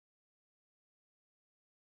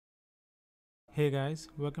Hey guys,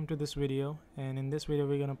 welcome to this video, and in this video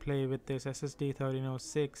we're gonna play with this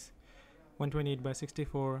SSD1306 128 by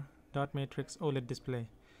 64 dot matrix OLED display.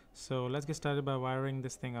 So let's get started by wiring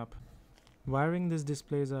this thing up. Wiring this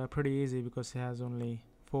display is pretty easy because it has only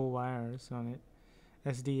 4 wires on it: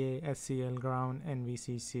 SDA, SCL, ground, and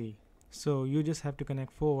VCC. So you just have to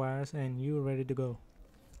connect 4 wires and you're ready to go.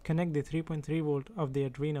 Connect the 3.3 volt of the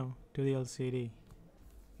Arduino to the LCD.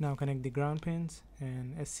 Now connect the ground pins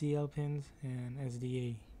and SCL pins and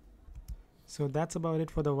SDA. So that's about it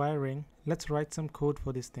for the wiring. Let's write some code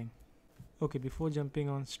for this thing. Okay, before jumping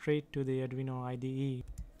on straight to the Arduino IDE,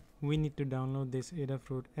 we need to download this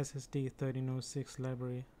Adafruit SSD1306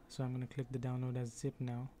 library. So I'm going to click the download as zip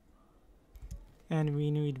now. And we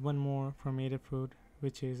need one more from Adafruit,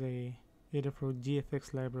 which is a Adafruit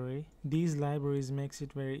GFX Library. These libraries makes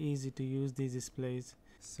it very easy to use these displays.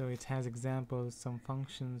 So it has examples, some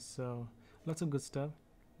functions, so lots of good stuff.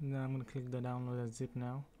 Now I'm going to click the download as zip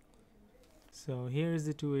now. So here is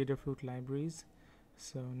the two Adafruit libraries.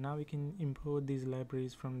 So now we can import these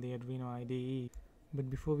libraries from the Arduino IDE.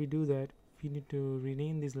 But before we do that, we need to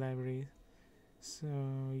rename these libraries. So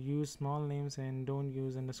use small names and don't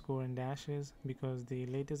use underscore and dashes because the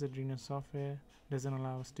latest Arduino software doesn't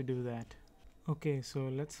allow us to do that. Okay, so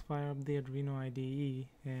let's fire up the Arduino IDE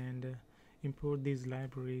and import these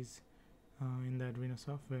libraries in the Arduino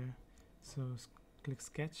software. So click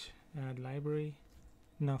sketch, add library.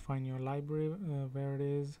 Now find your library where it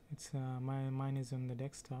is. It's mine is on the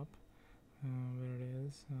desktop. Where it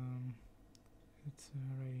is, it's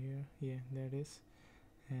right here. Yeah, there it is.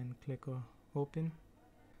 And click open.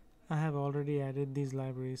 I have already added these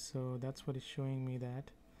libraries, so that's what is showing me that.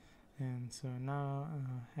 And so now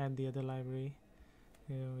add the other library,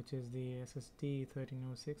 which is the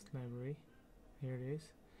SSD1306 library. Here it is.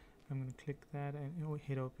 I'm going to click that and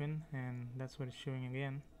hit open, and that's what it's showing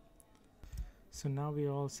again. So now we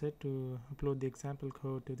are all set to upload the example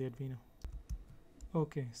code to the Arduino.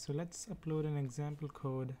 Okay, so let's upload an example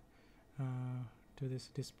code to this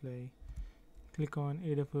display. Click on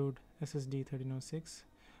Adafruit SSD1306.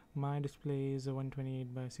 My display is a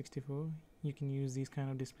 128 by 64. You can use these kind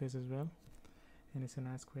of displays as well, and it's an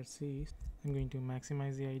I2C. I'm going to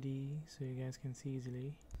maximize the IDE so you guys can see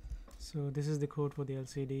easily. So this is the code for the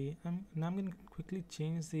LCD. Now I'm going to quickly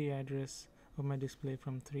change the address of my display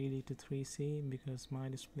from 3D to 3C because my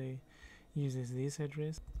display uses this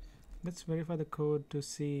address. Let's verify the code to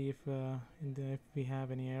see if we have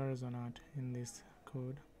any errors or not in this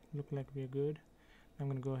code. Look like we're good. I'm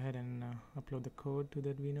going to go ahead and upload the code to the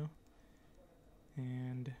Arduino,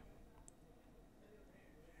 and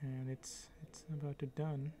it's about to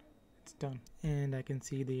done. It's done, and I can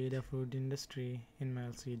see the Adafruit industry in my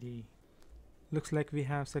LCD. Looks like we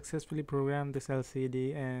have successfully programmed this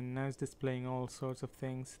LCD, and now it's displaying all sorts of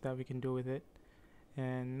things that we can do with it.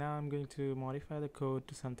 And now I'm going to modify the code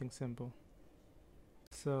to something simple.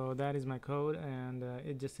 So that is my code, and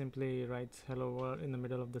it just simply writes hello world in the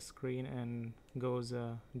middle of the screen and goes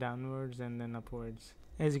downwards and then upwards.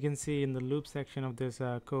 As you can see in the loop section of this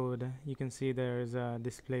code, you can see there is a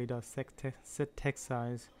display.set text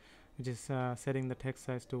size, which is setting the text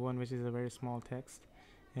size to 1, which is a very small text,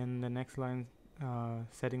 and the next line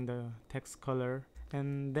setting the text color.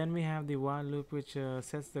 And then we have the while loop, which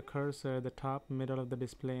sets the cursor at the top middle of the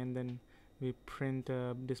display, and then we print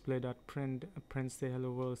display.print prints the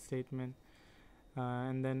hello world statement,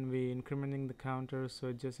 and then we incrementing the counter, so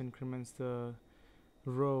it just increments the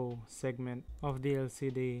row segment of the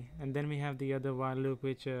LCD. And then we have the other while loop,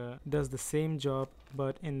 which does the same job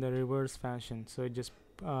but in the reverse fashion, so it just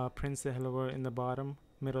prints the hello world in the bottom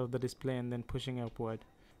middle of the display and then pushing upward.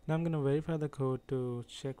 Now I'm going to verify the code to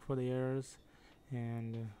check for the errors,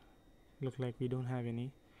 and look like we don't have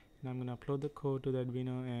any. Now I'm going to upload the code to the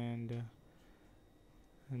Arduino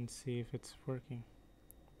and see if it's working.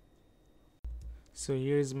 So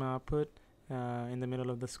here is my output in the middle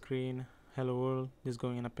of the screen. Hello world is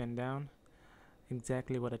going up and down,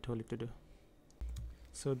 exactly what I told it to do.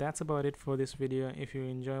 So that's about it for this video. If you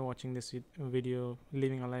enjoy watching this video,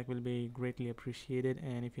 leaving a like will be greatly appreciated,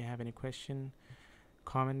 and if you have any question,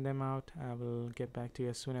 comment them out. I will get back to you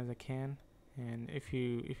as soon as I can, and if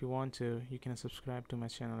you want to, you can subscribe to my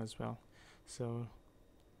channel as well. So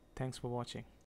thanks for watching.